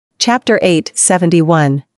Chapter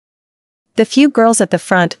 871. The few girls at the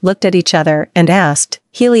front looked at each other and asked,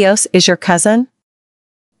 "Helios is your cousin?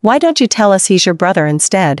 Why don't you tell us he's your brother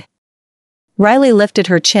instead?" Riley lifted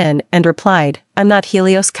her chin and replied, "I'm not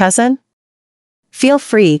Helios' cousin? Feel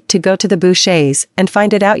free to go to the Bouchers and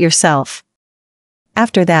find it out yourself."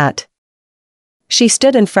 After that, she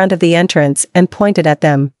stood in front of the entrance and pointed at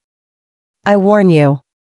them. "I warn you.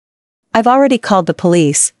 I've already called the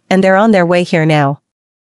police, and they're on their way here now.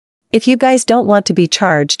 If you guys don't want to be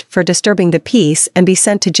charged for disturbing the peace and be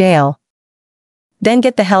sent to jail, then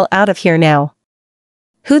get the hell out of here now.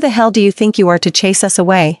 Who the hell do you think you are to chase us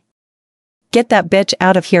away? Get that bitch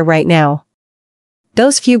out of here right now."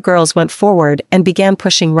 Those few girls went forward and began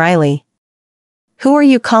pushing Riley. "Who are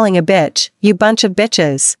you calling a bitch, you bunch of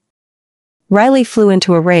bitches?" Riley flew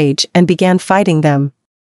into a rage and began fighting them.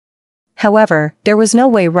 However, there was no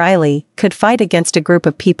way Riley could fight against a group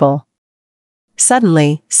of people.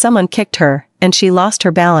 Suddenly, someone kicked her, and she lost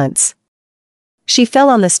her balance. She fell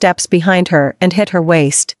on the steps behind her and hit her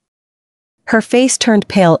waist. Her face turned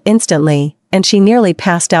pale instantly, and she nearly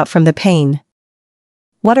passed out from the pain.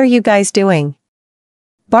 "What are you guys doing?"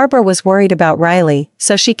 Barbara was worried about Riley,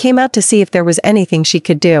 so she came out to see if there was anything she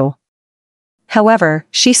could do. However,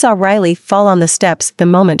 she saw Riley fall on the steps the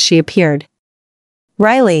moment she appeared.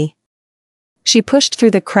 "Riley!" She pushed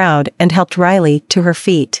through the crowd and helped Riley to her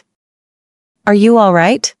feet. "Are you all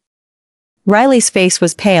right?" Riley's face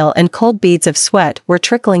was pale and cold beads of sweat were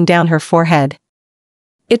trickling down her forehead.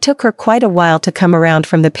 It took her quite a while to come around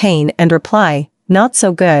from the pain and reply, "Not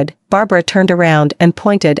so good." Barbara turned around and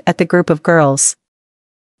pointed at the group of girls.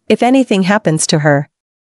 "If anything happens to her,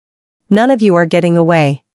 none of you are getting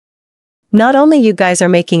away. Not only you guys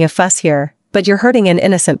are making a fuss here, but you're hurting an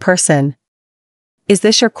innocent person. Is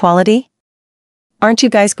this your quality? Aren't you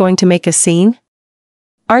guys going to make a scene?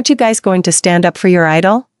 Aren't you guys going to stand up for your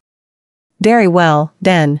idol? Very well,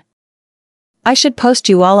 then. I should post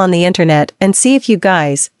you all on the internet and see if you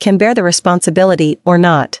guys can bear the responsibility or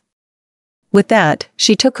not." With that,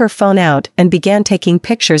 she took her phone out and began taking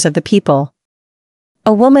pictures of the people.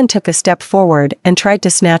 A woman took a step forward and tried to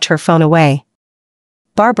snatch her phone away.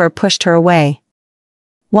 Barbara pushed her away.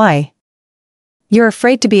 "Why? You're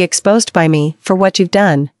afraid to be exposed by me for what you've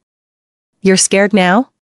done? You're scared now?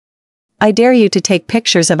 I dare you to take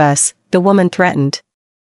pictures of us," the woman threatened.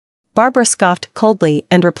 Barbara scoffed coldly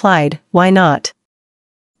and replied, "Why not?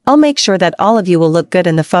 I'll make sure that all of you will look good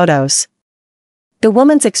in the photos." The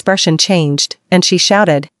woman's expression changed, and she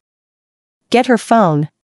shouted, "Get her phone.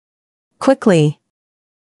 Quickly."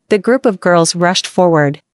 The group of girls rushed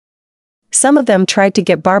forward. Some of them tried to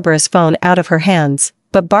get Barbara's phone out of her hands,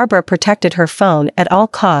 but Barbara protected her phone at all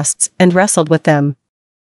costs and wrestled with them.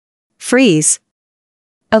 "Freeze!"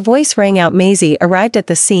 A voice rang out. Maisie arrived at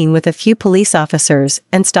the scene with a few police officers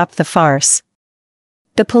and stopped the farce.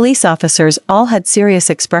 The police officers all had serious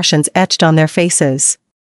expressions etched on their faces.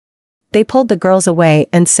 They pulled the girls away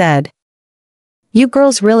and said, "You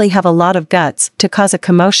girls really have a lot of guts to cause a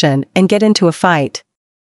commotion and get into a fight."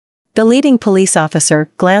 The leading police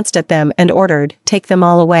officer glanced at them and ordered, "Take them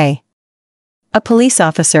all away." A police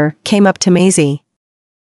officer came up to Maisie.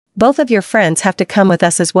 "Both of your friends have to come with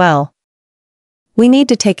us as well. We need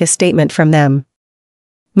to take a statement from them."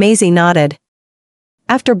 Maisie nodded.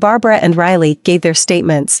 After Barbara and Riley gave their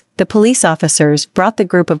statements, the police officers brought the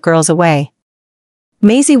group of girls away.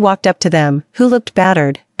 Maisie walked up to them, who looked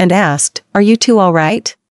battered, and asked, "Are you two all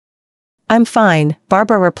right?" "I'm fine,"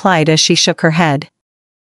 Barbara replied as she shook her head.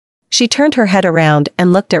 She turned her head around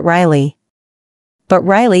and looked at Riley. "But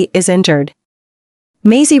Riley is injured."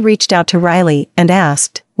 Maisie reached out to Riley and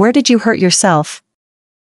asked, "Where did you hurt yourself?"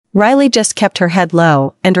 Riley just kept her head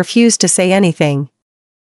low and refused to say anything.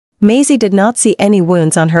 Maisie did not see any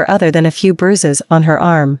wounds on her other than a few bruises on her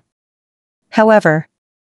arm. However,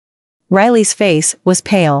 Riley's face was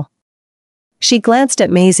pale. She glanced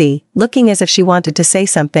at Maisie, looking as if she wanted to say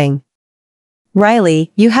something.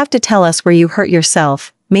 "Riley, you have to tell us where you hurt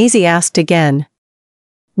yourself," Maisie asked again.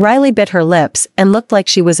 Riley bit her lips and looked like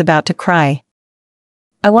she was about to cry.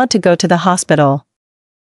 "I want to go to the hospital."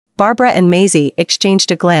 Barbara and Maisie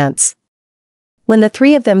exchanged a glance. When the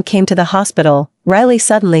three of them came to the hospital, Riley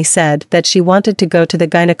suddenly said that she wanted to go to the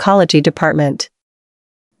gynecology department.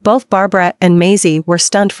 Both Barbara and Maisie were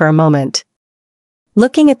stunned for a moment.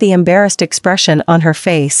 Looking at the embarrassed expression on her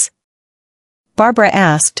face, Barbara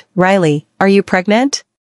asked, "Riley, are you pregnant?"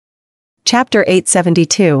 Chapter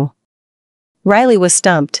 872. Riley was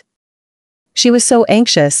stumped. She was so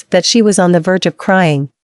anxious that she was on the verge of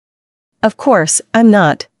crying. "Of course, I'm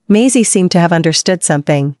not." Maisie seemed to have understood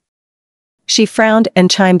something. She frowned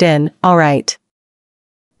and chimed in, "All right.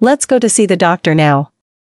 Let's go to see the doctor now."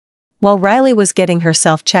 While Riley was getting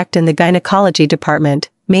herself checked in the gynecology department,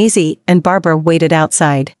 Maisie and Barbara waited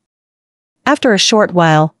outside. After a short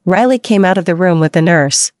while, Riley came out of the room with the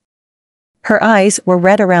nurse. Her eyes were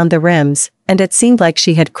red around the rims, and it seemed like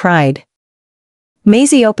she had cried.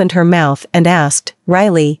 Maisie opened her mouth and asked,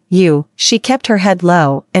 "Riley, you?" She kept her head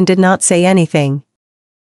low and did not say anything.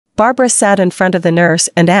 Barbara sat in front of the nurse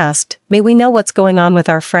and asked, "May we know what's going on with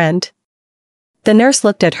our friend?" The nurse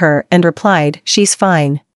looked at her and replied, "She's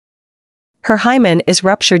fine. Her hymen is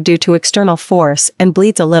ruptured due to external force and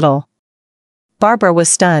bleeds a little." Barbara was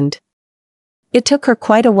stunned. It took her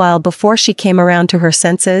quite a while before she came around to her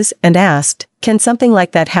senses and asked, "Can something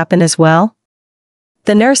like that happen as well?"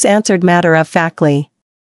 The nurse answered matter-of-factly,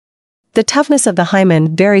 "The toughness of the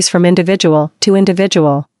hymen varies from individual to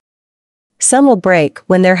individual. Some will break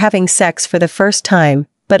when they're having sex for the first time,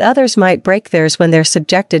 but others might break theirs when they're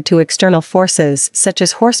subjected to external forces such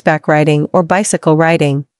as horseback riding or bicycle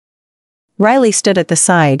riding." Riley stood at the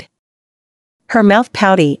side, her mouth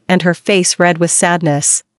pouty and her face red with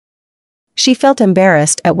sadness. She felt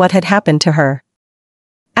embarrassed at what had happened to her.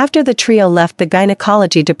 After the trio left the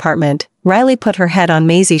gynecology department, Riley put her head on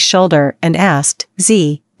Maisie's shoulder and asked,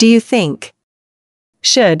 "Z, do you think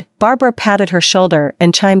should?" Barbara patted her shoulder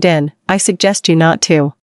and chimed in, "I suggest you not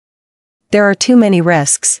to. There are too many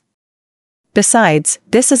risks. Besides,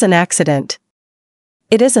 this is an accident."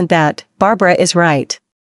 "It isn't that, Barbara is right."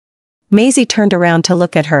 Maisie turned around to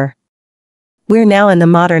look at her. "We're now in the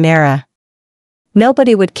modern era.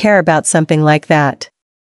 Nobody would care about something like that."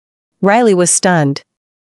 Riley was stunned.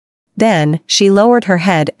 Then, she lowered her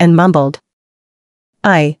head and mumbled,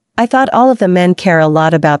 I thought all of the men care a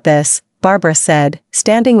lot about this," Barbara said,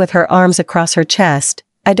 standing with her arms across her chest.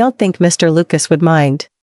 "I don't think Mr. Lucas would mind.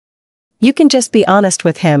 You can just be honest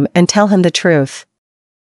with him and tell him the truth."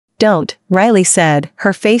 "Don't," Riley said,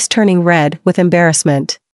 her face turning red with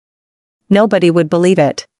embarrassment. "Nobody would believe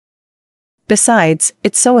it. Besides,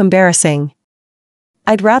 it's so embarrassing.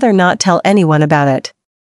 I'd rather not tell anyone about it."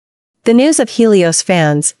 The news of Helios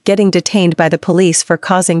fans getting detained by the police for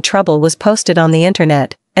causing trouble was posted on the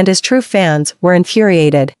internet, and his true fans were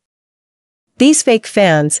infuriated. These fake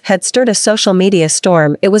fans had stirred a social media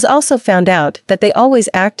storm. It was also found out that they always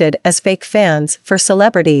acted as fake fans for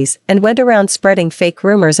celebrities and went around spreading fake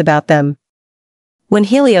rumors about them. When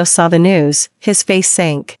Helios saw the news, his face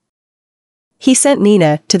sank. He sent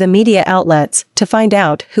Nina to the media outlets to find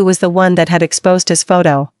out who was the one that had exposed his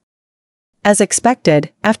photo. As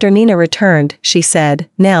expected, after Nina returned, she said,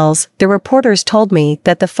 "Nels, the reporters told me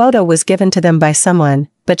that the photo was given to them by someone,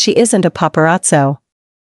 but she isn't a paparazzo.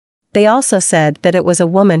 They also said that it was a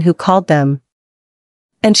woman who called them.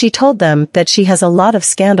 And she told them that she has a lot of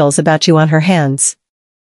scandals about you on her hands."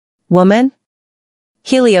 "Woman?"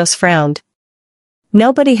 Helios frowned.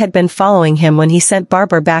 Nobody had been following him when he sent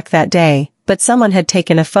Barbara back that day, but someone had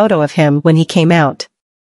taken a photo of him when he came out.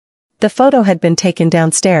 The photo had been taken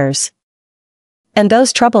downstairs. And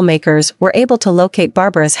those troublemakers were able to locate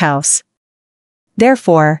Barbara's house.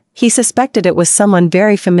 Therefore, he suspected it was someone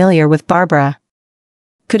very familiar with Barbara.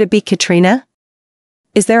 Could it be Katrina?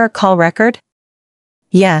 Is there a call record?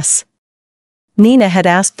 Yes. Nina had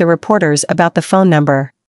asked the reporters about the phone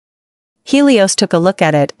number. Helios took a look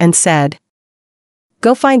at it and said,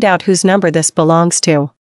 "Go find out whose number this belongs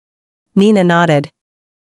to." Nina nodded.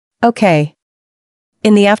 "Okay."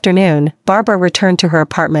 In the afternoon, Barbara returned to her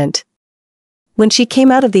apartment. When she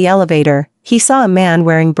came out of the elevator, he saw a man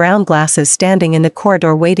wearing brown glasses standing in the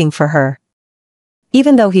corridor waiting for her.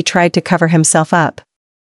 Even though he tried to cover himself up,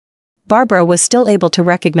 Barbara was still able to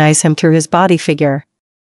recognize him through his body figure.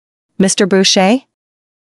 "Mr. Boucher?"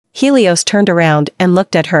 Helios turned around and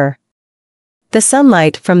looked at her. The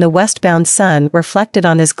sunlight from the westbound sun reflected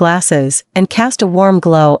on his glasses and cast a warm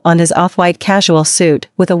glow on his off-white casual suit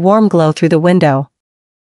with a warm glow through the window,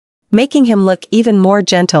 making him look even more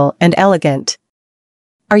gentle and elegant.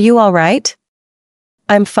 "Are you all right?"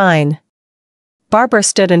 "I'm fine." Barbara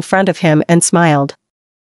stood in front of him and smiled.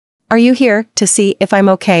 "Are you here to see if I'm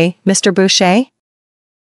okay, Mr. Boucher?"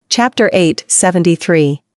 Chapter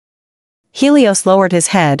 873. Helios lowered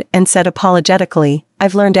his head and said apologetically,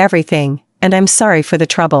 "I've learned everything, and I'm sorry for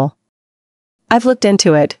the trouble. I've looked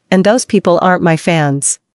into it, and those people aren't my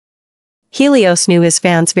fans." Helios knew his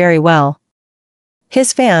fans very well.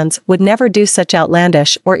 His fans would never do such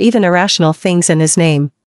outlandish or even irrational things in his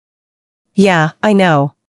name. "Yeah, I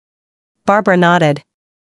know." Barbara nodded.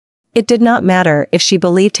 It did not matter if she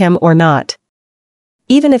believed him or not.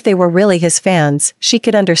 Even if they were really his fans, she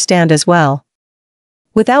could understand as well.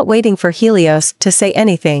 Without waiting for Helios to say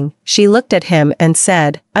anything, she looked at him and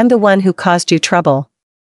said, "I'm the one who caused you trouble.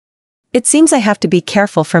 It seems I have to be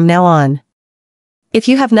careful from now on." If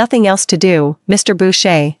you have nothing else to do, Mr.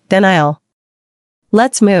 Boucher, then I'll.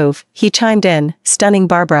 Let's move, he chimed in, stunning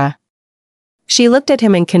Barbara. She looked at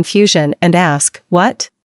him in confusion and asked, what?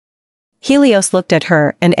 Helios looked at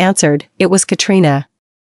her and answered, it was Katrina.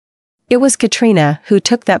 It was Katrina who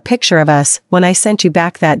took that picture of us when I sent you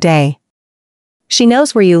back that day. She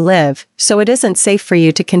knows where you live, so it isn't safe for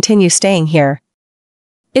you to continue staying here.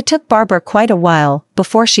 It took Barbara quite a while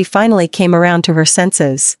before she finally came around to her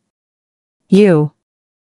senses. You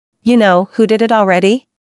know who did it already?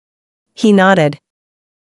 He nodded.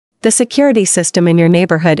 The security system in your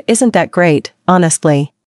neighborhood isn't that great,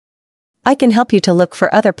 honestly. I can help you to look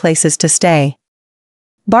for other places to stay.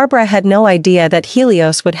 Barbara had no idea that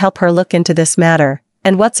Helios would help her look into this matter,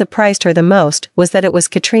 and what surprised her the most was that it was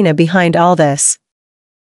Katrina behind all this.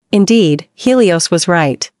 Indeed, Helios was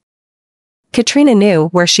right. Katrina knew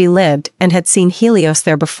where she lived and had seen Helios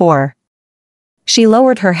there before. She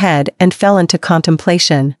lowered her head and fell into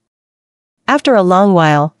contemplation. After a long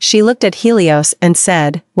while, she looked at Helios and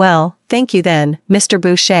said, well, thank you then, Mr.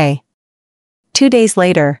 Boucher. 2 days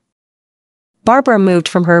later, Barbara moved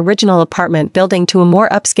from her original apartment building to a more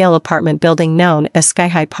upscale apartment building known as Sky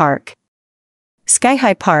High Park. Sky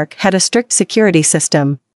High Park had a strict security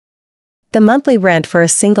system. The monthly rent for a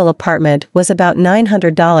single apartment was about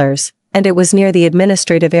 $900, and it was near the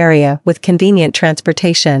administrative area with convenient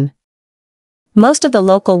transportation. Most of the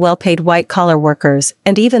local well-paid white-collar workers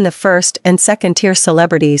and even the first- and second-tier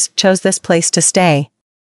celebrities chose this place to stay.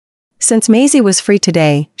 Since Maisie was free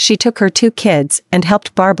today, she took her 2 kids and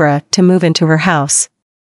helped Barbara to move into her house.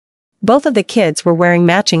 Both of the kids were wearing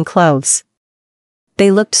matching clothes. They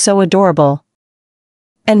looked so adorable.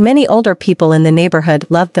 And many older people in the neighborhood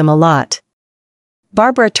loved them a lot.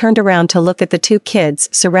 Barbara turned around to look at the 2 kids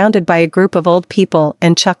surrounded by a group of old people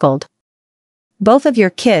and chuckled. Both of your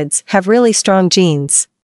kids have really strong genes.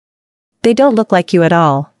 They don't look like you at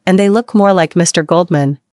all, and they look more like Mr.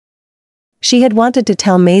 Goldman. She had wanted to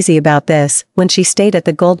tell Maisie about this when she stayed at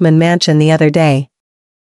the Goldman mansion the other day.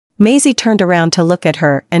 Maisie turned around to look at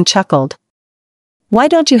her and chuckled. Why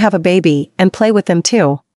don't you have a baby and play with them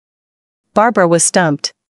too? Barbara was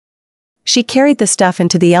stumped. She carried the stuff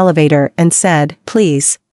into the elevator and said,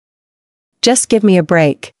 please. Just give me a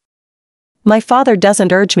break. My father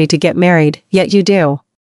doesn't urge me to get married, yet you do.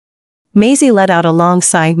 Maisie let out a long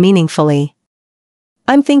sigh meaningfully.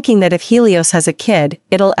 I'm thinking that if Helios has a kid,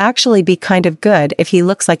 it'll actually be kind of good if he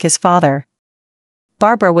looks like his father.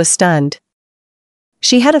 Barbara was stunned.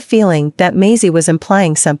 She had a feeling that Maisie was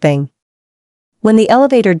implying something. When the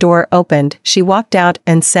elevator door opened, she walked out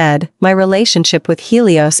and said, my relationship with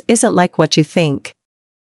Helios isn't like what you think.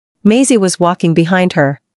 Maisie was walking behind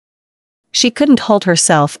her. She couldn't hold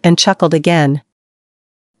herself and chuckled again.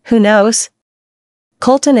 Who knows?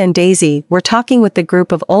 Colton and Daisy were talking with the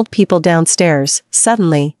group of old people downstairs.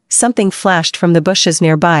 Suddenly, something flashed from the bushes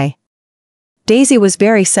nearby. Daisy was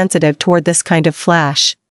very sensitive toward this kind of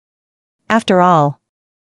flash. After all,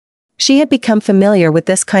 she had become familiar with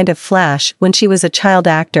this kind of flash when she was a child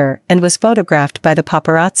actor and was photographed by the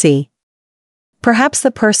paparazzi. Perhaps the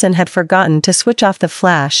person had forgotten to switch off the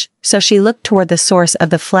flash, so she looked toward the source of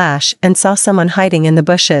the flash and saw someone hiding in the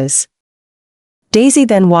bushes. Daisy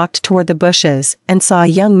then walked toward the bushes and saw a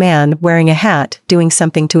young man wearing a hat doing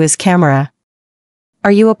something to his camera.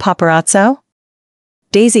 Are you a paparazzo?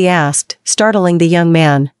 Daisy asked, startling the young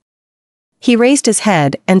man. He raised his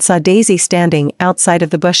head and saw Daisy standing outside of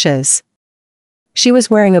the bushes. She was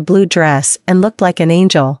wearing a blue dress and looked like an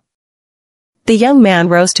angel. The young man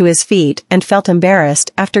rose to his feet and felt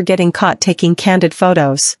embarrassed after getting caught taking candid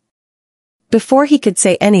photos. Before he could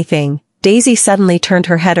say anything, Daisy suddenly turned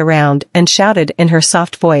her head around and shouted in her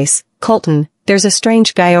soft voice, Colton, there's a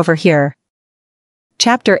strange guy over here.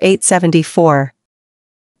 Chapter 874.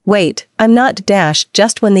 Wait, I'm not dash.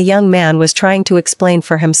 Just when the young man was trying to explain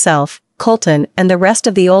for himself, Colton and the rest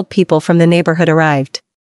of the old people from the neighborhood arrived.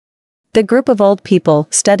 The group of old people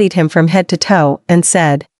studied him from head to toe and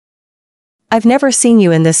said, I've never seen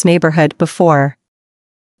you in this neighborhood before.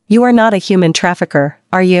 You are not a human trafficker,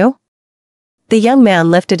 are you? The young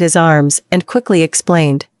man lifted his arms and quickly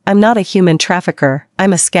explained, I'm not a human trafficker,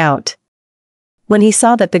 I'm a scout. When he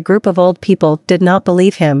saw that the group of old people did not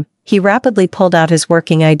believe him, he rapidly pulled out his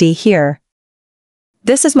working ID. Here.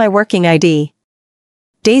 This is my working ID.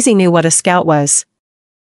 Daisy knew what a scout was.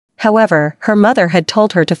 However, her mother had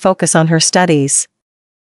told her to focus on her studies.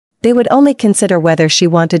 They would only consider whether she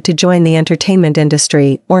wanted to join the entertainment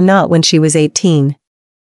industry or not when she was 18.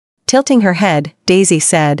 Tilting her head, Daisy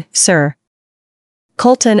said, Sir,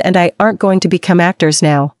 Colton and I aren't going to become actors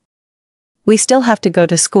now. We still have to go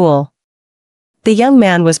to school. The young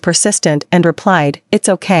man was persistent and replied, It's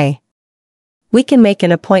okay. We can make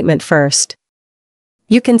an appointment first.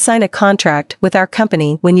 You can sign a contract with our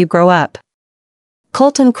company when you grow up.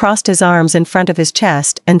 Colton crossed his arms in front of his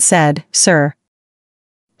chest and said, Sir.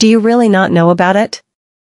 Do you really not know about it?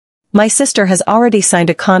 My sister has already signed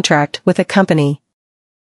a contract with a company.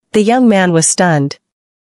 The young man was stunned.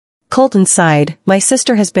 Colton sighed, My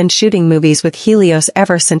sister has been shooting movies with Helios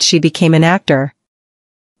ever since she became an actor.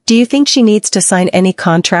 Do you think she needs to sign any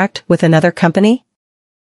contract with another company?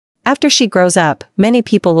 After she grows up, many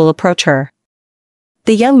people will approach her.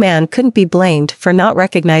 The young man couldn't be blamed for not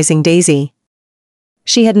recognizing Daisy.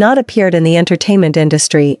 She had not appeared in the entertainment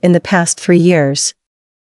industry in the past 3 years.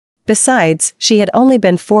 Besides, she had only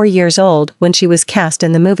been 4 years old when she was cast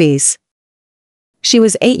in the movies. She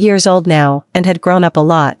was 8 years old now and had grown up a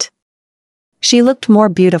lot. She looked more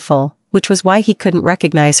beautiful, which was why he couldn't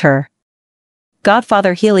recognize her.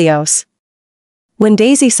 Godfather Helios. When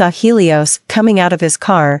Daisy saw Helios coming out of his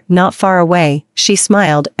car not far away, she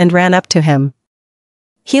smiled and ran up to him.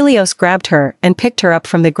 Helios grabbed her and picked her up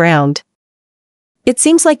from the ground. It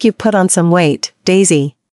seems like you've put on some weight,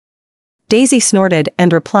 Daisy. Daisy snorted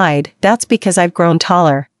and replied, That's because I've grown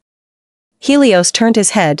taller. Helios turned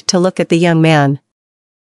his head to look at the young man.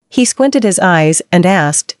 He squinted his eyes and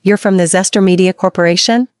asked, You're from the Zester Media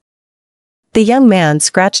Corporation? The young man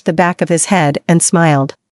scratched the back of his head and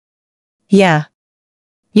smiled. Yeah.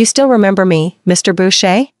 You still remember me, Mr.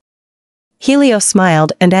 Boucher? Helios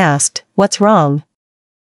smiled and asked, What's wrong?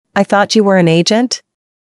 I thought you were an agent?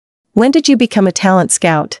 When did you become a talent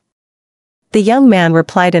scout? The young man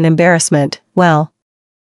replied in embarrassment, Well,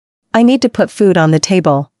 I need to put food on the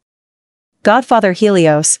table. Godfather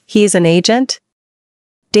Helios, he is an agent?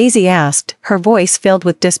 Daisy asked, her voice filled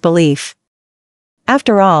with disbelief.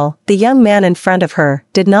 After all, the young man in front of her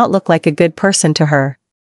did not look like a good person to her.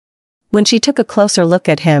 When she took a closer look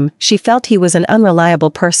at him, she felt he was an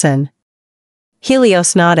unreliable person.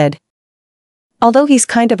 Helios nodded. Although he's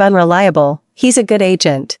kind of unreliable, he's a good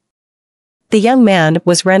agent. The young man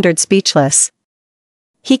was rendered speechless.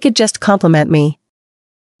 He could just compliment me.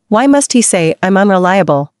 Why must he say I'm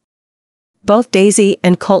unreliable? Both Daisy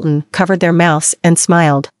and Colton covered their mouths and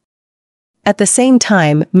smiled. At the same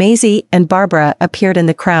time, Maisie and Barbara appeared in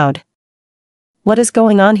the crowd. What is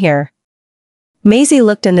going on here? Maisie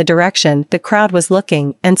looked in the direction the crowd was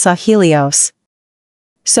looking and saw Helios.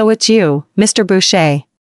 So it's you, Mr. Boucher.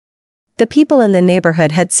 The people in the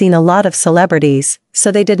neighborhood had seen a lot of celebrities,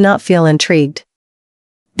 so they did not feel intrigued.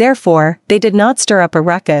 Therefore, they did not stir up a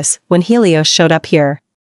ruckus when Helios showed up here.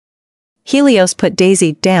 Helios put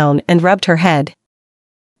Daisy down and rubbed her head.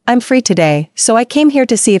 I'm free today, so I came here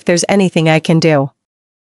to see if there's anything I can do.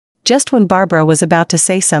 Just when Barbara was about to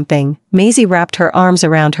say something, Maisie wrapped her arms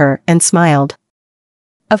around her and smiled.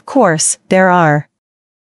 Of course, there are.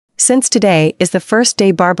 Since today is the first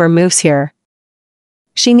day Barbara moves here.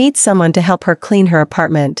 She needs someone to help her clean her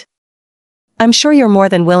apartment. I'm sure you're more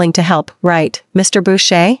than willing to help, right, Mr.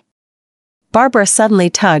 Boucher? Barbara suddenly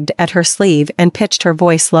tugged at her sleeve and pitched her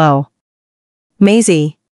voice low.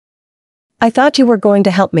 Maisie. I thought you were going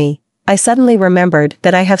to help me. I suddenly remembered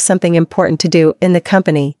that I have something important to do in the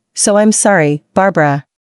company, so I'm sorry, Barbara.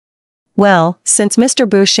 Well, since Mr.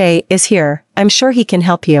 Boucher is here, I'm sure he can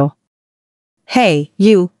help you. Hey,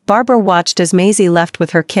 you, Barbara watched as Maisie left with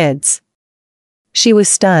her kids. She was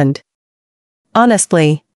stunned.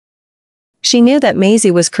 Honestly. She knew that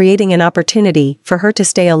Maisie was creating an opportunity for her to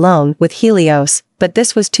stay alone with Helios, but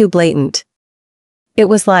this was too blatant. It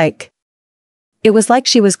was like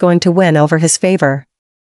she was going to win over his favor.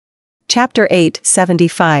 Chapter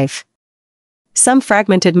 875. Some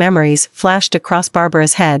fragmented memories flashed across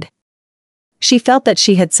Barbara's head. She felt that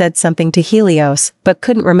she had said something to Helios, but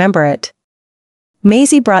couldn't remember it.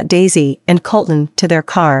 Maisie brought Daisy and Colton to their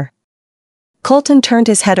car. Colton turned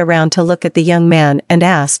his head around to look at the young man and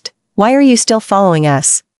asked, Why are you still following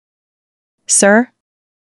us? Sir?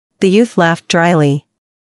 The youth laughed dryly.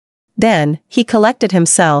 Then, he collected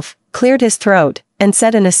himself, cleared his throat, and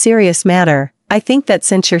said in a serious manner, I think that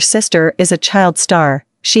since your sister is a child star,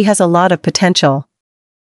 she has a lot of potential.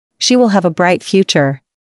 She will have a bright future.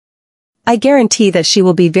 I guarantee that she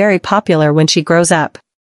will be very popular when she grows up.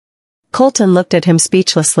 Colton looked at him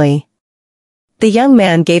speechlessly. The young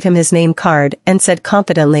man gave him his name card and said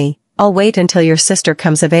confidently, I'll wait until your sister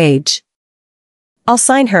comes of age. I'll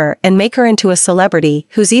sign her and make her into a celebrity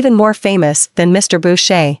who's even more famous than Mr.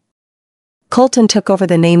 Boucher. Colton took over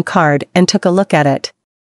the name card and took a look at it.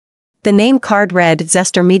 The name card read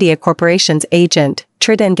Zester Media Corporation's agent,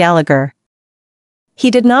 Tridden Gallagher. He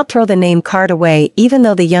did not throw the name card away even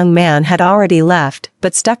though the young man had already left,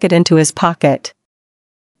 but stuck it into his pocket.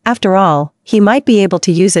 After all, he might be able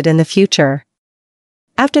to use it in the future.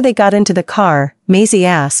 After they got into the car, Maisie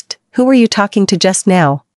asked, "Who were you talking to just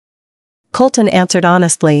now?" Colton answered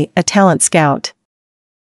honestly, "A talent scout.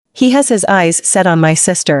 He has his eyes set on my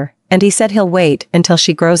sister, and he said he'll wait until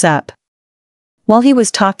she grows up." While he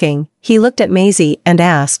was talking, he looked at Maisie and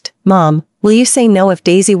asked, "Mom, will you say no if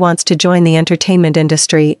Daisy wants to join the entertainment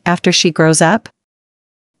industry after she grows up?"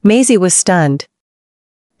 Maisie was stunned.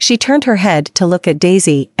 She turned her head to look at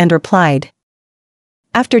Daisy and replied,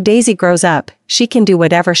 "After Daisy grows up, she can do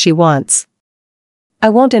whatever she wants. I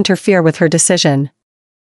won't interfere with her decision."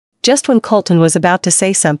 Just when Colton was about to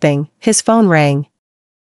say something, his phone rang.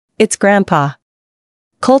 "It's Grandpa."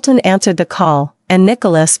 Colton answered the call, and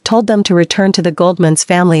Nicholas told them to return to the Goldman's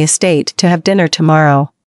family estate to have dinner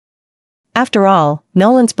tomorrow. After all,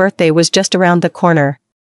 Nolan's birthday was just around the corner.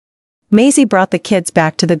 Maisie brought the kids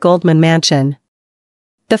back to the Goldman mansion.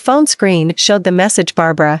 The phone screen showed the message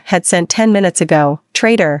Barbara had sent 10 minutes ago,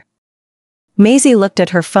 "Traitor." Maisie looked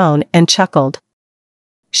at her phone and chuckled.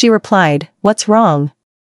 She replied, "What's wrong?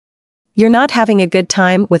 You're not having a good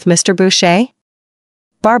time with Mr. Boucher?"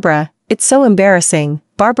 "Barbara, it's so embarrassing."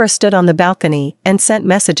 Barbara stood on the balcony and sent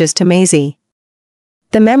messages to Maisie.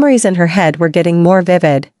 The memories in her head were getting more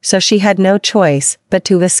vivid, so she had no choice but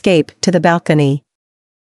to escape to the balcony.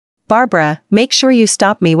 "Barbara, make sure you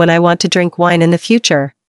stop me when I want to drink wine in the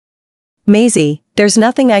future." "Maisie, there's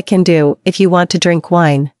nothing I can do if you want to drink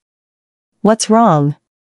wine." "What's wrong?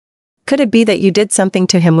 Could it be that you did something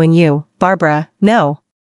to him when you..." "Barbara, no.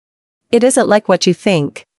 It isn't like what you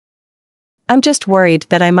think. I'm just worried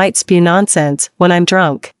that I might spew nonsense when I'm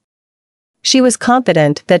drunk." She was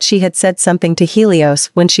confident that she had said something to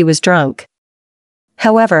Helios when she was drunk.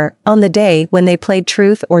 However, on the day when they played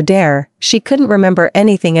Truth or Dare, she couldn't remember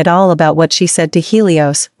anything at all about what she said to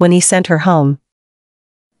Helios when he sent her home.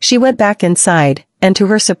 She went back inside, and to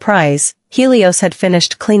her surprise, Helios had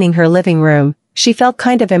finished cleaning her living room. She felt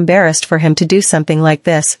kind of embarrassed for him to do something like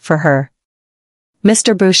this for her.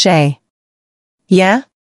 "Mr. Boucher." "Yeah?"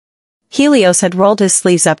 Helios had rolled his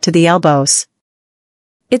sleeves up to the elbows.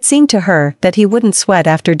 It seemed to her that he wouldn't sweat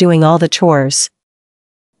after doing all the chores.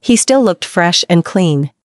 He still looked fresh and clean.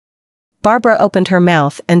 Barbara opened her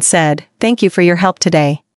mouth and said, "Thank you for your help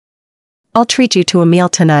today. I'll treat you to a meal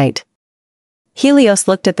tonight." Helios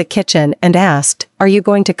looked at the kitchen and asked, "Are you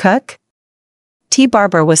going to cook?"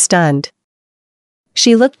 Barbara was stunned.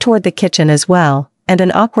 She looked toward the kitchen as well, and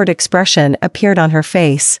an awkward expression appeared on her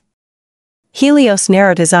face. Helios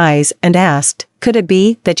narrowed his eyes and asked, "Could it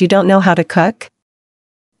be that you don't know how to cook?"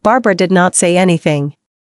 Barbara did not say anything.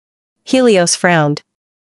 Helios frowned.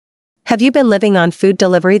 "Have you been living on food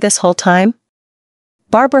delivery this whole time?"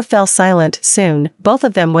 Barbara fell silent. Soon, both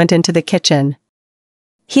of them went into the kitchen.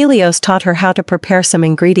 Helios taught her how to prepare some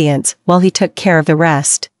ingredients while he took care of the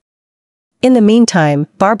rest. In the meantime,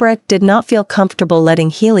 Barbara did not feel comfortable letting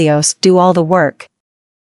Helios do all the work.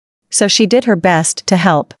 So she did her best to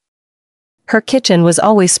help. Her kitchen was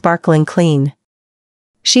always sparkling clean.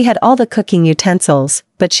 She had all the cooking utensils,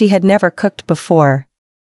 but she had never cooked before.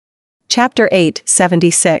 Chapter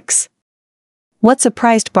 8:76. What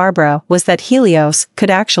surprised Barbara was that Helios could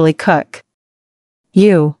actually cook.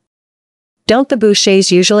 Don't the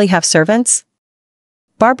Bouchers usually have servants?"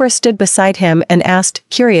 Barbara stood beside him and asked,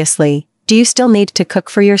 curiously, "Do you still need to cook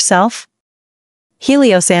for yourself?"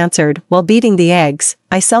 Helios answered, "While beating the eggs,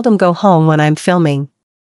 I seldom go home when I'm filming.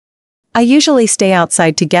 I usually stay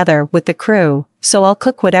outside together with the crew, so I'll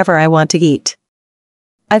cook whatever I want to eat.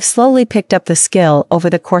 I've slowly picked up the skill over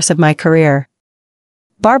the course of my career."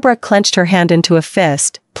 Barbara clenched her hand into a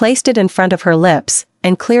fist, placed it in front of her lips,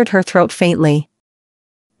 and cleared her throat faintly.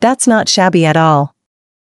 "That's not shabby at all.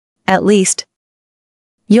 At least,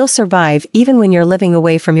 you'll survive even when you're living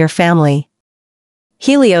away from your family."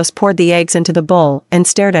 Helios poured the eggs into the bowl and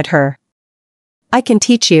stared at her. "I can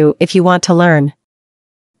teach you if you want to learn."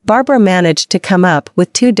 Barbara managed to come up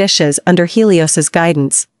with 2 dishes under Helios's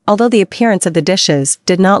guidance, although the appearance of the dishes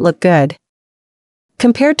did not look good.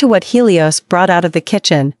 Compared to what Helios brought out of the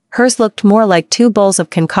kitchen, hers looked more like 2 bowls of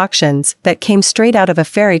concoctions that came straight out of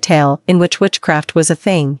a fairy tale in which witchcraft was a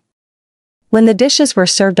thing. When the dishes were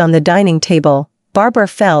served on the dining table, Barbara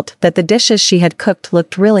felt that the dishes she had cooked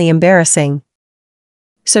looked really embarrassing.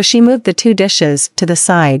 So she moved the 2 dishes to the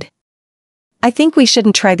side. "I think we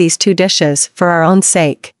shouldn't try these 2 dishes for our own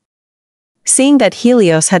sake." Seeing that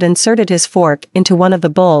Helios had inserted his fork into one of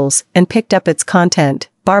the bowls and picked up its content,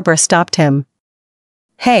 Barbara stopped him.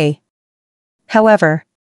 "Hey." However,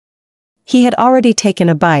 he had already taken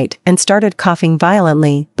a bite and started coughing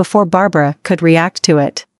violently before Barbara could react to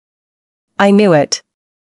it. "I knew it."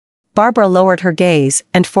 Barbara lowered her gaze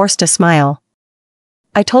and forced a smile.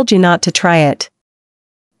 "I told you not to try it.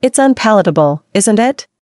 It's unpalatable, isn't it?"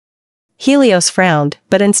 Helios frowned,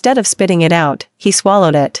 but instead of spitting it out, he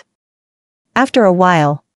swallowed it. After a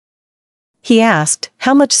while, he asked,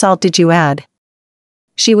 "How much salt did you add?"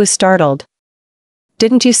 She was startled.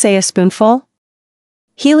 "Didn't you say a spoonful?"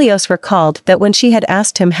 Helios recalled that when she had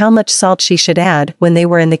asked him how much salt she should add when they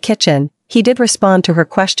were in the kitchen, he did respond to her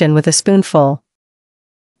question with a spoonful.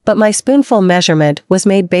 "But my spoonful measurement was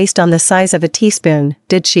made based on the size of a teaspoon,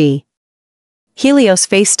 did she?" Helios'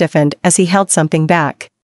 face stiffened as he held something back.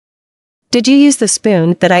 "Did you use the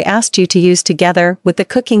spoon that I asked you to use together with the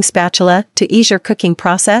cooking spatula to ease your cooking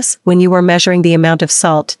process when you were measuring the amount of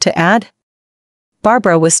salt to add?"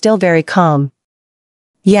 Barbara was still very calm.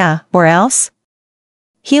 "Yeah, or else?"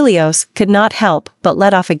 Helios could not help but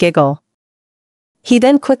let off a giggle. He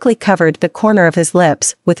then quickly covered the corner of his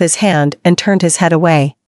lips with his hand and turned his head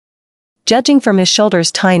away. Judging from his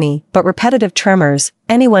shoulders' tiny but repetitive tremors,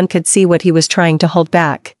 anyone could see what he was trying to hold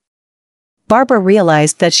back. Barbara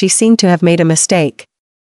realized that she seemed to have made a mistake.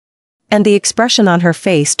 And the expression on her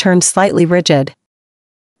face turned slightly rigid.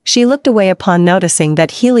 She looked away upon noticing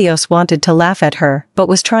that Helios wanted to laugh at her but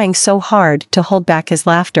was trying so hard to hold back his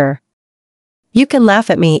laughter. "You can laugh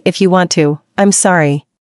at me if you want to, I'm sorry."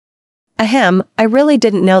 "Ahem, I really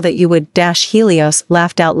didn't know that you would." Helios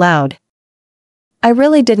laughed out loud. "I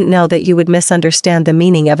really didn't know that you would misunderstand the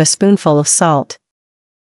meaning of a spoonful of salt."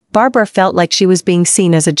 Barbara felt like she was being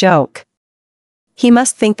seen as a joke. "He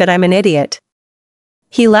must think that I'm an idiot."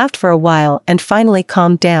 He laughed for a while and finally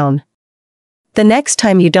calmed down. "The next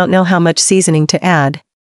time you don't know how much seasoning to add,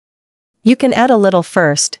 you can add a little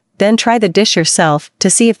first, then try the dish yourself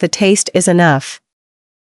to see if the taste is enough."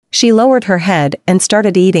 She lowered her head and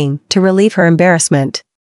started eating to relieve her embarrassment.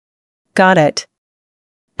 "Got it."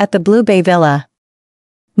 At the Blue Bay Villa,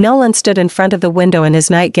 Nolan stood in front of the window in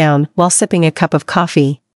his nightgown while sipping a cup of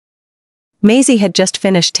coffee. Maisie had just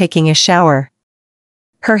finished taking a shower.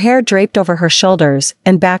 Her hair draped over her shoulders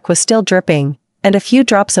and back was still dripping, and a few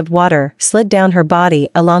drops of water slid down her body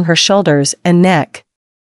along her shoulders and neck.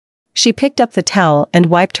 She picked up the towel and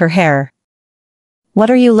wiped her hair.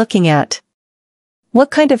 "What are you looking at?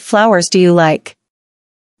 What kind of flowers do you like?"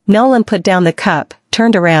 Nolan put down the cup,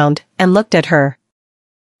 turned around, and looked at her.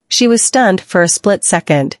 She was stunned for a split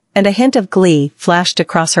second, and a hint of glee flashed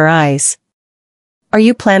across her eyes. "Are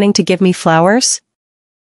you planning to give me flowers?"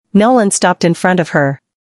 Nolan stopped in front of her,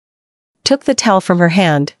 took the towel from her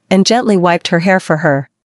hand, and gently wiped her hair for her.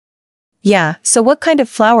 "Yeah, so what kind of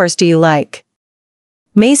flowers do you like?"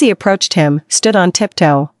 Maisie approached him, stood on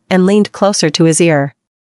tiptoe, and leaned closer to his ear.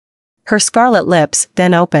 Her scarlet lips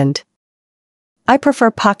then opened. "I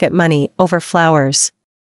prefer pocket money over flowers."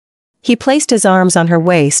 He placed his arms on her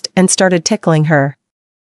waist and started tickling her.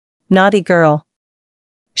 Naughty girl.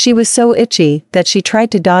 She was so itchy that she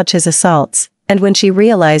tried to dodge his assaults, and when she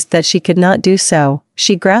realized that she could not do so,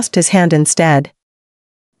 she grasped his hand instead.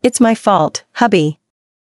 "It's my fault, hubby."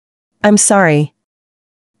 "I'm sorry."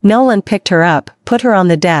 Nolan picked her up, put her on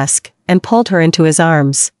the desk, and pulled her into his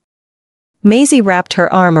arms. Maisie wrapped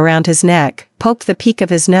her arm around his neck, poked the peak of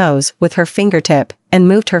his nose with her fingertip, and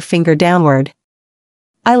moved her finger downward.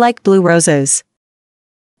 "I like blue roses."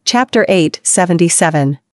 Chapter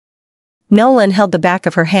 8:77. Nolan held the back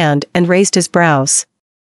of her hand and raised his brows.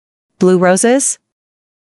 "Blue roses?"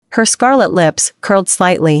 Her scarlet lips curled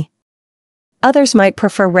slightly. "Others might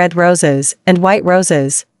prefer red roses and white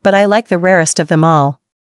roses, but I like the rarest of them all.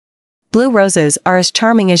 Blue roses are as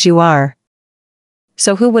charming as you are.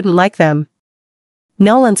 So who wouldn't like them?"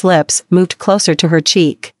 Nolan's lips moved closer to her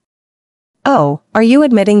cheek. "Oh, are you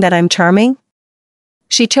admitting that I'm charming?"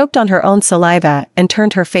 She choked on her own saliva and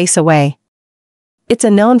turned her face away. "It's a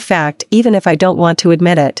known fact even if I don't want to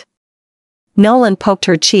admit it." Nolan poked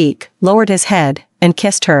her cheek, lowered his head, and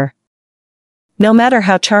kissed her. "No matter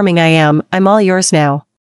how charming I am, I'm all yours now."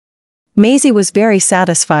 Maisie was very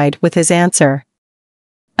satisfied with his answer.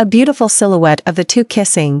 A beautiful silhouette of the two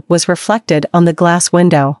kissing was reflected on the glass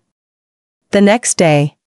window. The next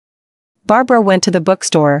day, Barbara went to the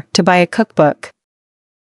bookstore to buy a cookbook.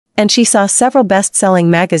 And she saw several best-selling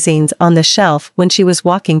magazines on the shelf when she was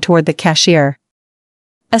walking toward the cashier.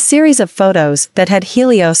 A series of photos that had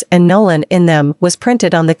Helios and Nolan in them was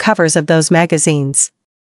printed on the covers of those magazines.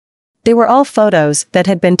 They were all photos that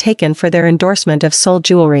had been taken for their endorsement of Soul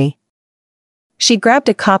Jewelry. She grabbed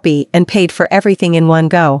a copy and paid for everything in one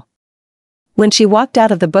go. When she walked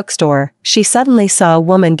out of the bookstore, she suddenly saw a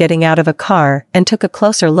woman getting out of a car and took a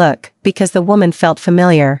closer look because the woman felt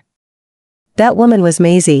familiar. That woman was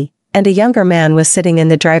Maisie, and a younger man was sitting in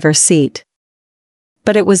the driver's seat.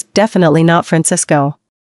 But it was definitely not Francisco.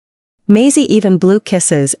 Maisie even blew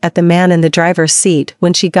kisses at the man in the driver's seat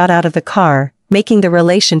when she got out of the car, making the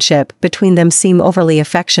relationship between them seem overly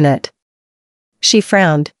affectionate. She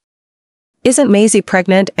frowned. Isn't Maisie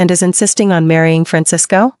pregnant and is insisting on marrying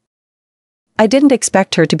Francisco? I didn't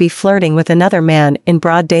expect her to be flirting with another man in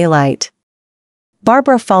broad daylight.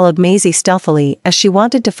 Barbara followed Maisie stealthily as she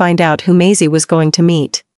wanted to find out who Maisie was going to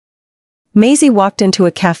meet. Maisie walked into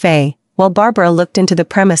a cafe, while Barbara looked into the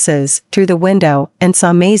premises through the window and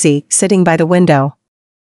saw Maisie sitting by the window.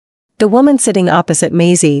 The woman sitting opposite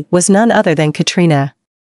Maisie was none other than Katrina.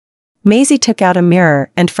 Maisie took out a mirror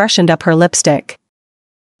and freshened up her lipstick.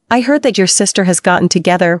 I heard that your sister has gotten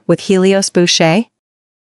together with Helios Boucher?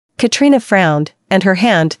 Katrina frowned, and her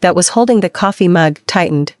hand that was holding the coffee mug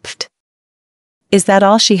tightened. Pfft. Is that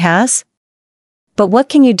all she has? But what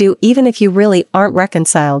can you do even if you really aren't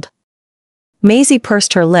reconciled? Maisie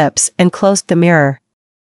pursed her lips and closed the mirror.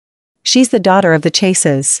 She's the daughter of the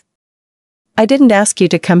Chases. I didn't ask you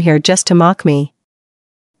to come here just to mock me.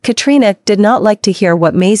 Katrina did not like to hear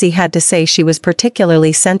what Maisie had to say. She was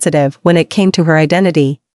particularly sensitive when it came to her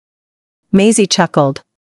identity. Maisie chuckled.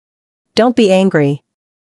 Don't be angry.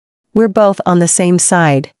 We're both on the same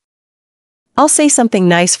side. I'll say something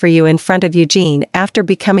nice for you in front of Eugene after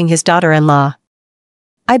becoming his daughter-in-law.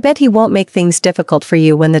 I bet he won't make things difficult for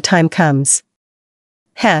you when the time comes.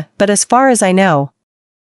 Heh, but as far as I know,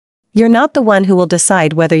 you're not the one who will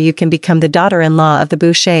decide whether you can become the daughter-in-law of the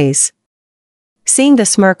Bouchers. Seeing the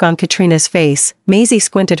smirk on Katrina's face, Maisie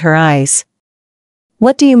squinted her eyes.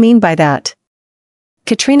 What do you mean by that?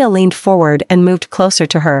 Katrina leaned forward and moved closer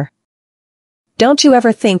to her. Don't you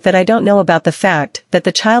ever think that I don't know about the fact that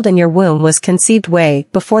the child in your womb was conceived way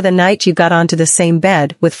before the night you got onto the same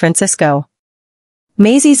bed with Francisco?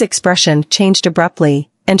 Maisie's expression changed abruptly,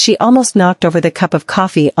 and she almost knocked over the cup of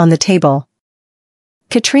coffee on the table.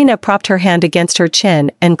 Katrina propped her hand against her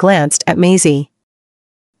chin and glanced at Maisie.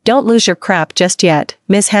 Don't lose your crap just yet,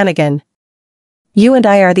 Miss Hannigan. You and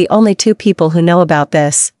I are the only two people who know about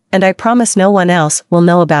this, and I promise no one else will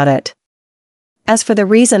know about it. As for the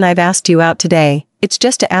reason I've asked you out today, it's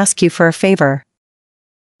just to ask you for a favor.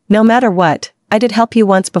 No matter what, I did help you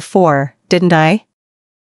once before, didn't I?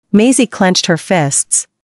 Maisie clenched her fists.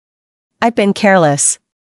 I've been careless.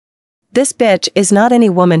 This bitch is not any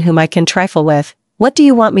woman whom I can trifle with. What do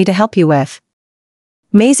you want me to help you with?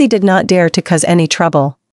 Maisie did not dare to cause any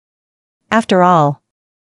trouble. After all,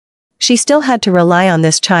 she still had to rely on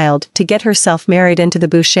this child to get herself married into the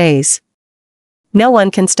Bouchers. No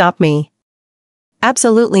one can stop me.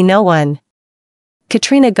 Absolutely no one.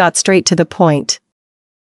 Katrina got straight to the point.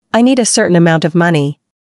 I need a certain amount of money.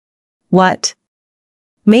 What?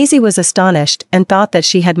 Maisie was astonished and thought that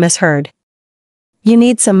she had misheard. You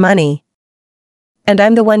need some money. And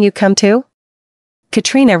I'm the one you come to?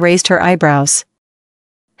 Katrina raised her eyebrows.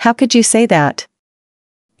 How could you say that?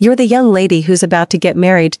 You're the young lady who's about to get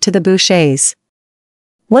married to the Bouchers.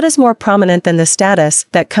 What is more prominent than the status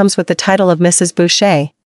that comes with the title of Mrs.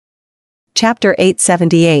 Boucher? Chapter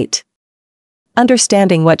 878.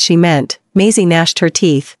 Understanding what she meant, Maisie gnashed her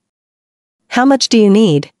teeth. How much do you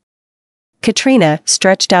need? Katrina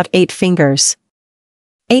stretched out 8 fingers.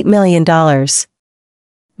 $8 million.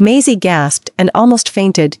 Maisie gasped and almost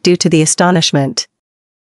fainted due to the astonishment.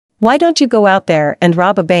 Why don't you go out there and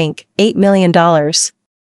rob a bank? $8 million.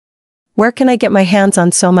 Where can I get my hands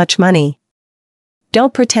on so much money?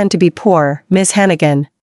 Don't pretend to be poor, Miss Hannigan.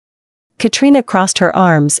 Katrina crossed her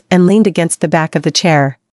arms and leaned against the back of the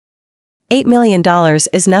chair. $8 million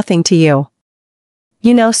is nothing to you.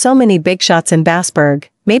 You know so many big shots in Bassburg,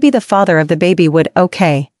 maybe the father of the baby would.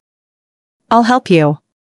 Okay. I'll help you.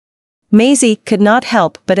 Maisie could not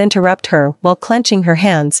help but interrupt her while clenching her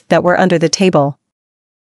hands that were under the table.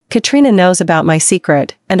 Katrina knows about my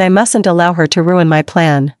secret, and I mustn't allow her to ruin my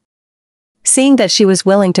plan. Seeing that she was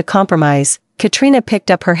willing to compromise, Katrina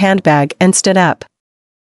picked up her handbag and stood up.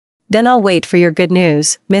 Then I'll wait for your good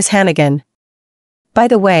news, Miss Hannigan. By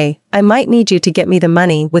the way, I might need you to get me the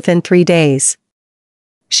money within 3 days.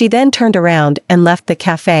 She then turned around and left the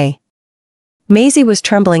cafe. Maisie was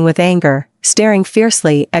trembling with anger, staring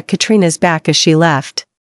fiercely at Katrina's back as she left.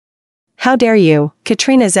 How dare you,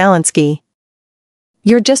 Katrina Zalinsky?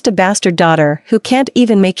 You're just a bastard daughter who can't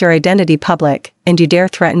even make your identity public, and you dare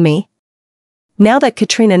threaten me? Now that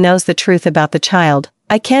Katrina knows the truth about the child,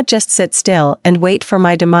 I can't just sit still and wait for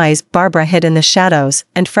my demise. Barbara hid in the shadows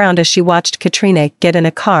and frowned as she watched Katrina get in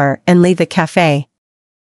a car and leave the cafe.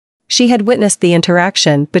 She had witnessed the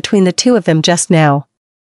interaction between the two of them just now.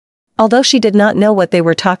 Although she did not know what they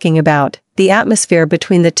were talking about, the atmosphere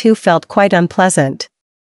between the two felt quite unpleasant.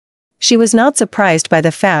 She was not surprised by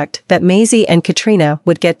the fact that Maisie and Katrina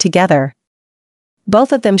would get together.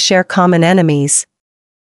 Both of them share common enemies.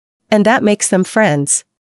 And that makes them friends.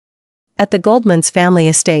 At the Goldman's family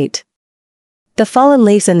estate. The fallen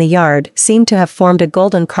leaves in the yard seemed to have formed a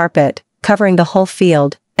golden carpet, covering the whole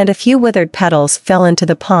field, and a few withered petals fell into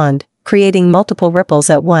the pond, creating multiple ripples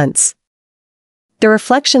at once. The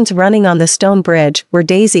reflections running on the stone bridge were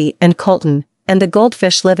Daisy and Colton, and the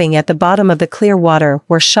goldfish living at the bottom of the clear water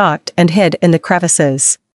were shocked and hid in the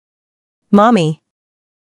crevices. "Mommy!"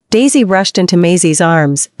 Daisy rushed into Maisie's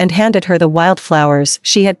arms and handed her the wildflowers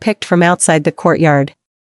she had picked from outside the courtyard.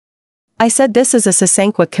 "I said this is a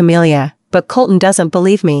Sasanqua camellia, but Colton doesn't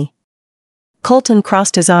believe me." Colton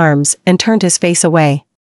crossed his arms and turned his face away.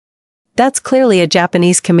 "That's clearly a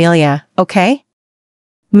Japanese camellia, okay?"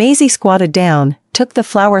 Maisie squatted down, took the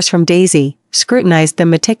flowers from Daisy, scrutinized them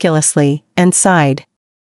meticulously, and sighed.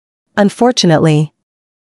 "Unfortunately,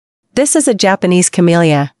 this is a Japanese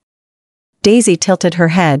camellia." Daisy tilted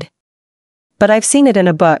her head. "But I've seen it in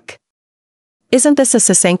a book." "Isn't this a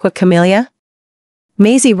Sasanqua camellia?"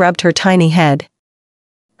 Maisie rubbed her tiny head.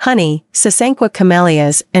 "Honey, Sasanqua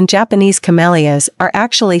camellias and Japanese camellias are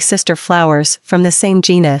actually sister flowers from the same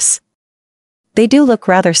genus. They do look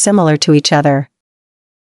rather similar to each other.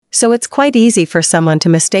 So it's quite easy for someone to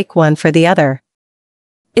mistake one for the other.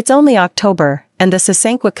 It's only October, and the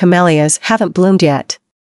Sasanqua camellias haven't bloomed yet."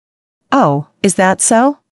 "Oh, is that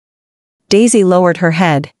so?" Daisy lowered her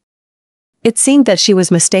head. It seemed that she was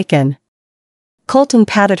mistaken. Colton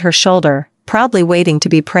patted her shoulder, proudly waiting to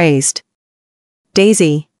be praised.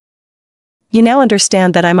 "Daisy, you now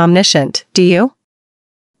understand that I'm omniscient, do you?"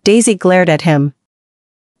 Daisy glared at him.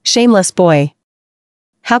 "Shameless boy.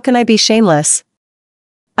 How can I be shameless?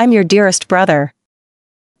 I'm your dearest brother."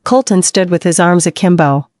 Colton stood with his arms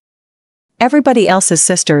akimbo. "Everybody else's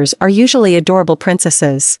sisters are usually adorable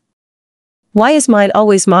princesses. Why is mine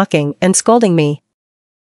always mocking and scolding me?"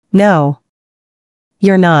 "No.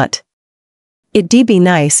 You're not. It'd be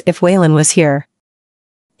nice if Waylon was here.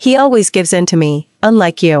 He always gives in to me,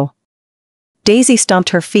 unlike you." Daisy stomped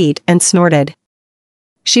her feet and snorted.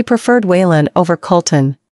 She preferred Waylon over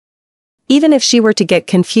Colton. Even if she were to get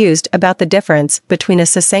confused about the difference between a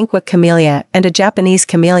Sasanqua camellia and a Japanese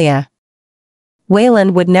camellia,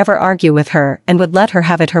 Waylon would never argue with her and would let her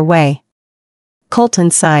have it her way.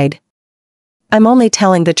 Colton sighed. "I'm only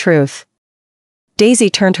telling the truth." Daisy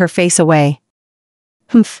turned her face away.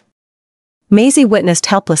 "Humph." Maisie witnessed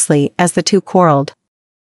helplessly as the two quarreled.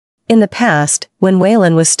 In the past, when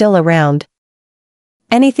Waylon was still around,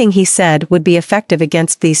 anything he said would be effective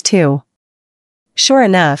against these two. Sure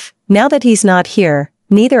enough, now that he's not here,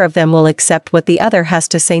 neither of them will accept what the other has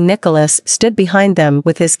to say. Nicholas stood behind them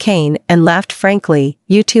with his cane and laughed frankly.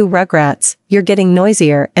 "You two rugrats, you're getting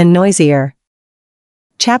noisier and noisier."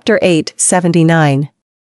 Chapter 879.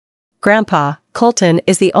 "Grandpa, Colton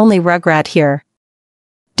is the only rugrat here."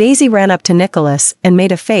 Daisy ran up to Nicholas and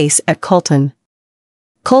made a face at Colton.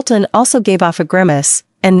 Colton also gave off a grimace,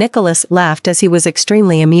 and Nicholas laughed as he was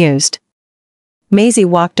extremely amused. Maisie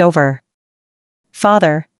walked over.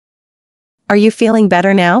 "Father, are you feeling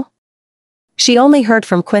better now?" She only heard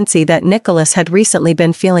from Quincy that Nicholas had recently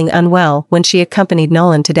been feeling unwell when she accompanied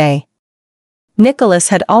Nolan today. Nicholas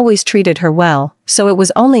had always treated her well, so it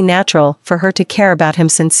was only natural for her to care about him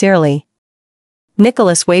sincerely.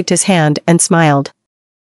 Nicholas waved his hand and smiled.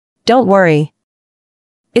 "Don't worry.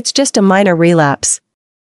 It's just a minor relapse."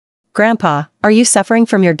 "Grandpa, are you suffering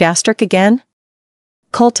from your gastric again?"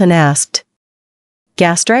 Colton asked.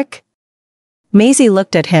 "Gastric?" Maisie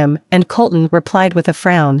looked at him, and Colton replied with a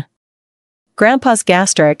frown. "Grandpa's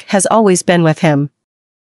gastric has always been with him.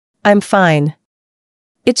 I'm fine.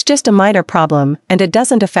 It's just a minor problem, and it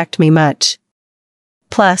doesn't affect me much.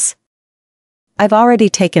 Plus, I've already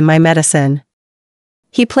taken my medicine."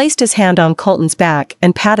 He placed his hand on Colton's back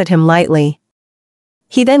and patted him lightly.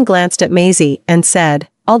 He then glanced at Maisie and said,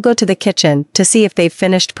 "I'll go to the kitchen to see if they've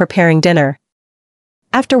finished preparing dinner."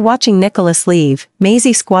 After watching Nicholas leave,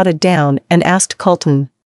 Maisie squatted down and asked Colton,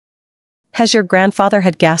 "Has your grandfather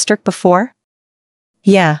had gastric before?"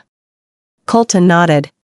 "Yeah." Colton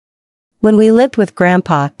nodded. "When we lived with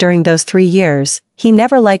Grandpa during those 3 years, he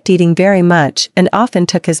never liked eating very much and often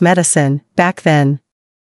took his medicine, back then."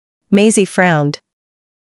 Maisie frowned.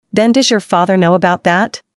 "Then does your father know about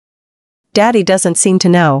that?" "Daddy doesn't seem to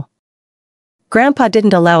know. Grandpa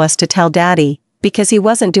didn't allow us to tell Daddy, because he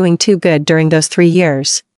wasn't doing too good during those 3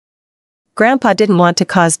 years. Grandpa didn't want to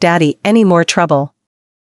cause Daddy any more trouble."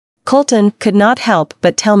 Colton could not help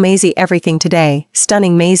but tell Maisie everything today,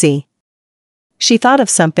 stunning Maisie. She thought of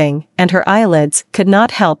something, and her eyelids could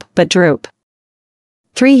not help but droop.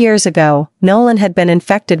 3 years ago, Nolan had been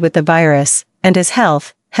infected with the virus, and his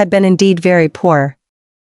health had been indeed very poor.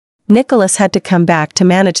 Nicholas had to come back to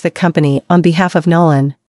manage the company on behalf of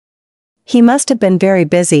Nolan. He must have been very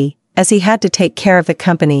busy, as he had to take care of the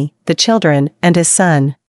company, the children, and his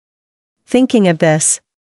son. Thinking of this,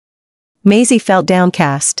 Maisie felt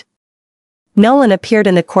downcast. Nolan appeared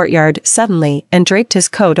in the courtyard suddenly and draped his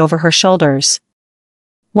coat over her shoulders.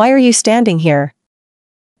 "Why are you standing here?"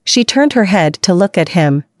 She turned her head to look at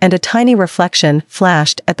him, and a tiny reflection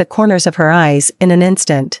flashed at the corners of her eyes in an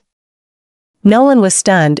instant. Nolan was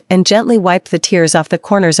stunned and gently wiped the tears off the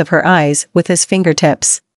corners of her eyes with his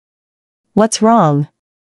fingertips. "What's wrong?"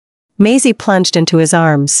 Maisie plunged into his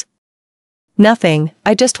arms. "Nothing,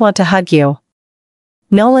 I just want to hug you."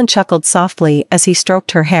 Nolan chuckled softly as he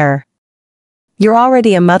stroked her hair. "You're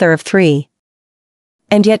already a mother of 3.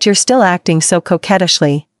 And yet you're still acting so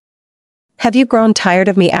coquettishly. Have you grown tired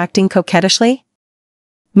of me acting coquettishly?"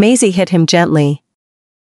 Maisie hit him gently.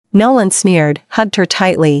 Nolan sneered, hugged her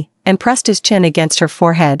tightly, and pressed his chin against her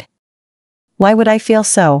forehead. "Why would I feel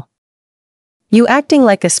so? You acting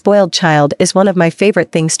like a spoiled child is one of my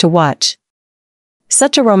favorite things to watch."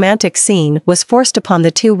 Such a romantic scene was forced upon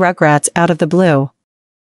the two Rugrats out of the blue.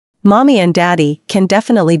 Mommy and Daddy can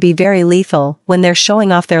definitely be very lethal when they're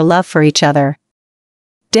showing off their love for each other.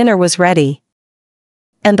 Dinner was ready,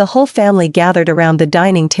 and the whole family gathered around the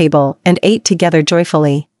dining table and ate together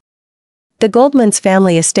joyfully. The Goldman's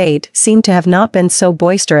family estate seemed to have not been so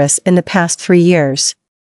boisterous in the past 3 years.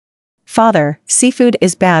 "Father, seafood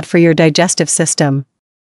is bad for your digestive system.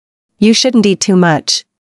 You shouldn't eat too much,"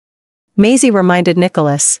 Maisie reminded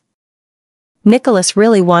Nicholas. Nicholas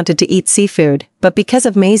really wanted to eat seafood, but because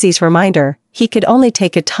of Maisie's reminder, he could only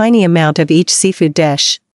take a tiny amount of each seafood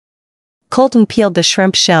dish. Colton peeled the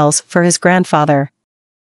shrimp shells for his grandfather.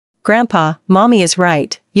 "Grandpa, Mommy is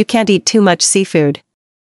right, you can't eat too much seafood.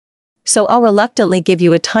 So I'll reluctantly give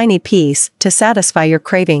you a tiny piece to satisfy your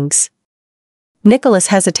cravings." Nicholas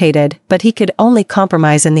hesitated, but he could only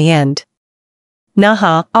compromise in the end.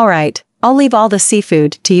 "Nah, alright, I'll leave all the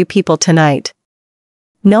seafood to you people tonight."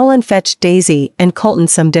 Nolan fetched Daisy and Colton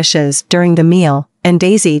some dishes during the meal, and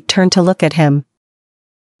Daisy turned to look at him.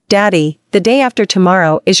 "Daddy, the day after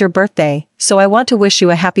tomorrow is your birthday, so I want to wish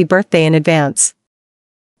you a happy birthday in advance."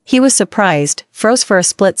 He was surprised, froze for a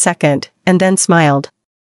split second, and then smiled.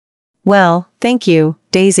 "Well, thank you,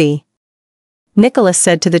 Daisy." Nicholas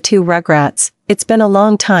said to the two Rugrats, "It's been a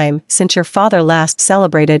long time since your father last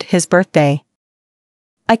celebrated his birthday.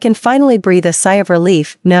 I can finally breathe a sigh of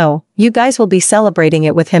relief. No, you guys will be celebrating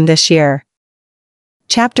it with him this year."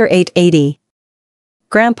 Chapter 880.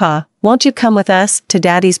 "Grandpa, won't you come with us to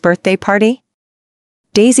Daddy's birthday party?"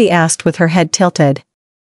 Daisy asked with her head tilted.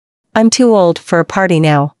 "I'm too old for a party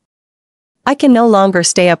now. I can no longer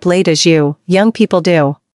stay up late as you young people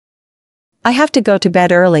do. I have to go to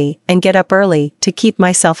bed early and get up early to keep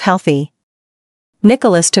myself healthy."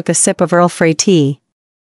 Nicholas took a sip of Earl Frey tea.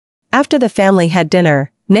 After the family had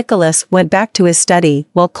dinner, Nicholas went back to his study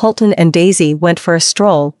while Colton and Daisy went for a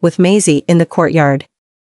stroll with Maisie in the courtyard.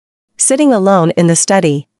 Sitting alone in the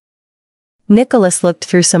study, Nicholas looked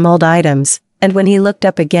through some old items, and when he looked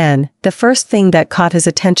up again, the first thing that caught his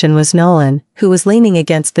attention was Nolan, who was leaning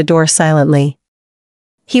against the door silently.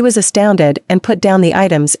 He was astounded and put down the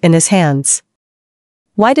items in his hands.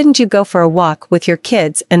 "Why didn't you go for a walk with your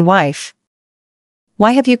kids and wife?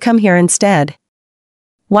 Why have you come here instead?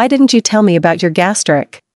 Why didn't you tell me about your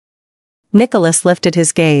gastric?" Nicholas lifted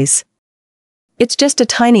his gaze. "It's just a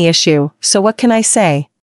tiny issue, so what can I say?"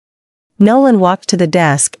 Nolan walked to the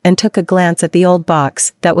desk and took a glance at the old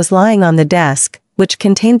box that was lying on the desk, which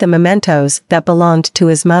contained the mementos that belonged to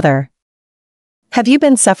his mother. "Have you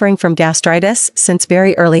been suffering from gastritis since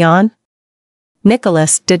very early on?"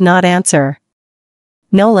 Nicholas did not answer.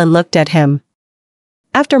 Nolan looked at him.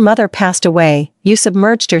 "After Mother passed away, you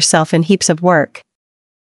submerged yourself in heaps of work.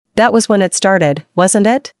 That was when it started, wasn't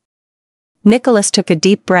it?" Nicholas took a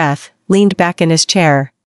deep breath, leaned back in his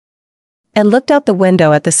chair, and looked out the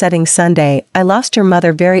window at the setting sun. "I lost your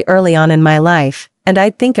mother very early on in my life, and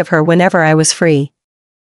I'd think of her whenever I was free.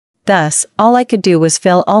 Thus, all I could do was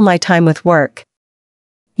fill all my time with work.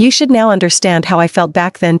 You should now understand how I felt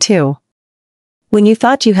back then too. When you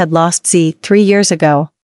thought you had lost Z 3 years ago.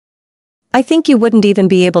 I think you wouldn't even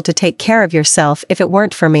be able to take care of yourself if it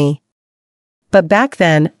weren't for me. But back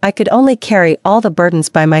then, I could only carry all the burdens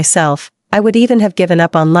by myself. I would even have given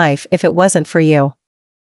up on life if it wasn't for you."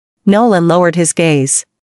 Nolan lowered his gaze.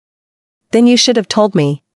 "Then you should have told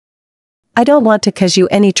me. I don't want to cause you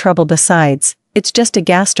any trouble. Besides, it's just a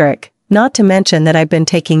gastric, not to mention that I've been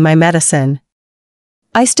taking my medicine.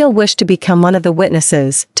 I still wish to become one of the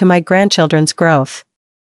witnesses to my grandchildren's growth.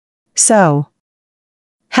 So,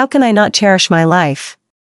 how can I not cherish my life?"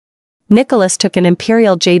 Nicholas took an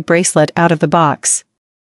imperial jade bracelet out of the box.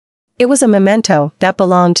 It was a memento that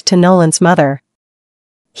belonged to Nolan's mother.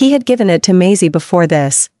 He had given it to Maisie before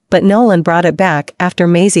this, but Nolan brought it back after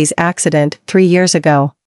Maisie's accident 3 years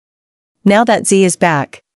ago. Now that Z is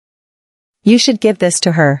back. You should give this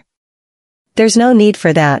to her. There's no need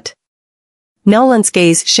for that. Nolan's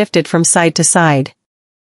gaze shifted from side to side.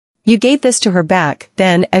 You gave this to her back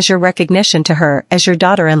then as your recognition to her as your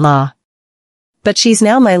daughter-in-law. But she's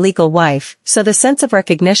now my legal wife, so the sense of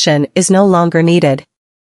recognition is no longer needed.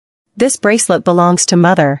 This bracelet belongs to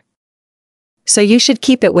Mother. So you should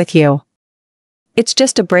keep it with you. It's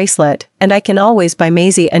just a bracelet, and I can always buy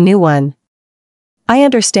Maisie a new one. I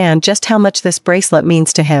understand just how much this bracelet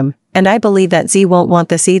means to him, and I believe that Z won't want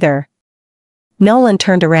this either. Nolan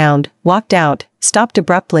turned around, walked out, stopped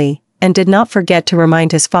abruptly, and did not forget to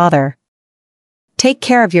remind his father. Take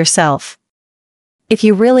care of yourself. If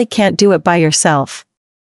you really can't do it by yourself,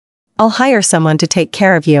 I'll hire someone to take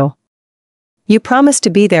care of you. You promise to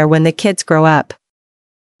be there when the kids grow up.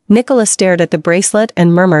 Nicholas stared at the bracelet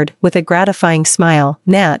and murmured with a gratifying smile,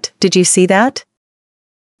 Nat, did you see that?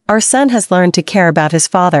 Our son has learned to care about his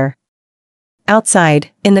father. Outside,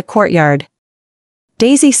 in the courtyard,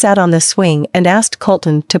 Daisy sat on the swing and asked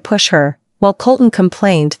Colton to push her, while Colton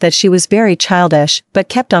complained that she was very childish but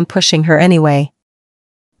kept on pushing her anyway.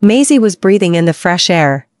 Maisie was breathing in the fresh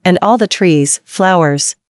air, and all the trees,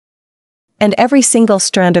 flowers, and every single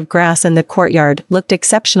strand of grass in the courtyard looked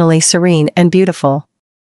exceptionally serene and beautiful.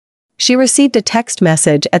 She received a text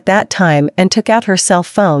message at that time and took out her cell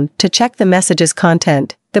phone to check the message's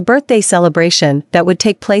content. The birthday celebration that would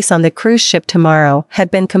take place on the cruise ship tomorrow had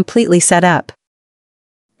been completely set up.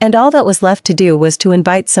 And all that was left to do was to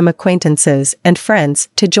invite some acquaintances and friends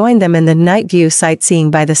to join them in the night view sightseeing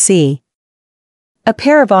by the sea. A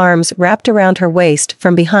pair of arms wrapped around her waist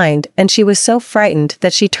from behind, and she was so frightened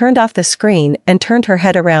that she turned off the screen and turned her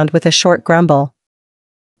head around with a short grumble.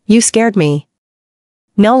 You scared me.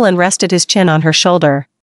 Nolan rested his chin on her shoulder.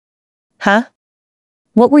 Huh?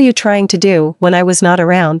 What were you trying to do when I was not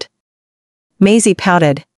around? Maisie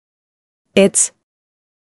pouted. It's,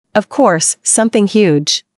 of course, something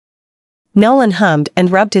huge. Nolan hummed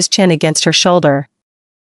and rubbed his chin against her shoulder.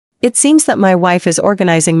 It seems that my wife is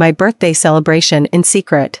organizing my birthday celebration in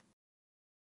secret.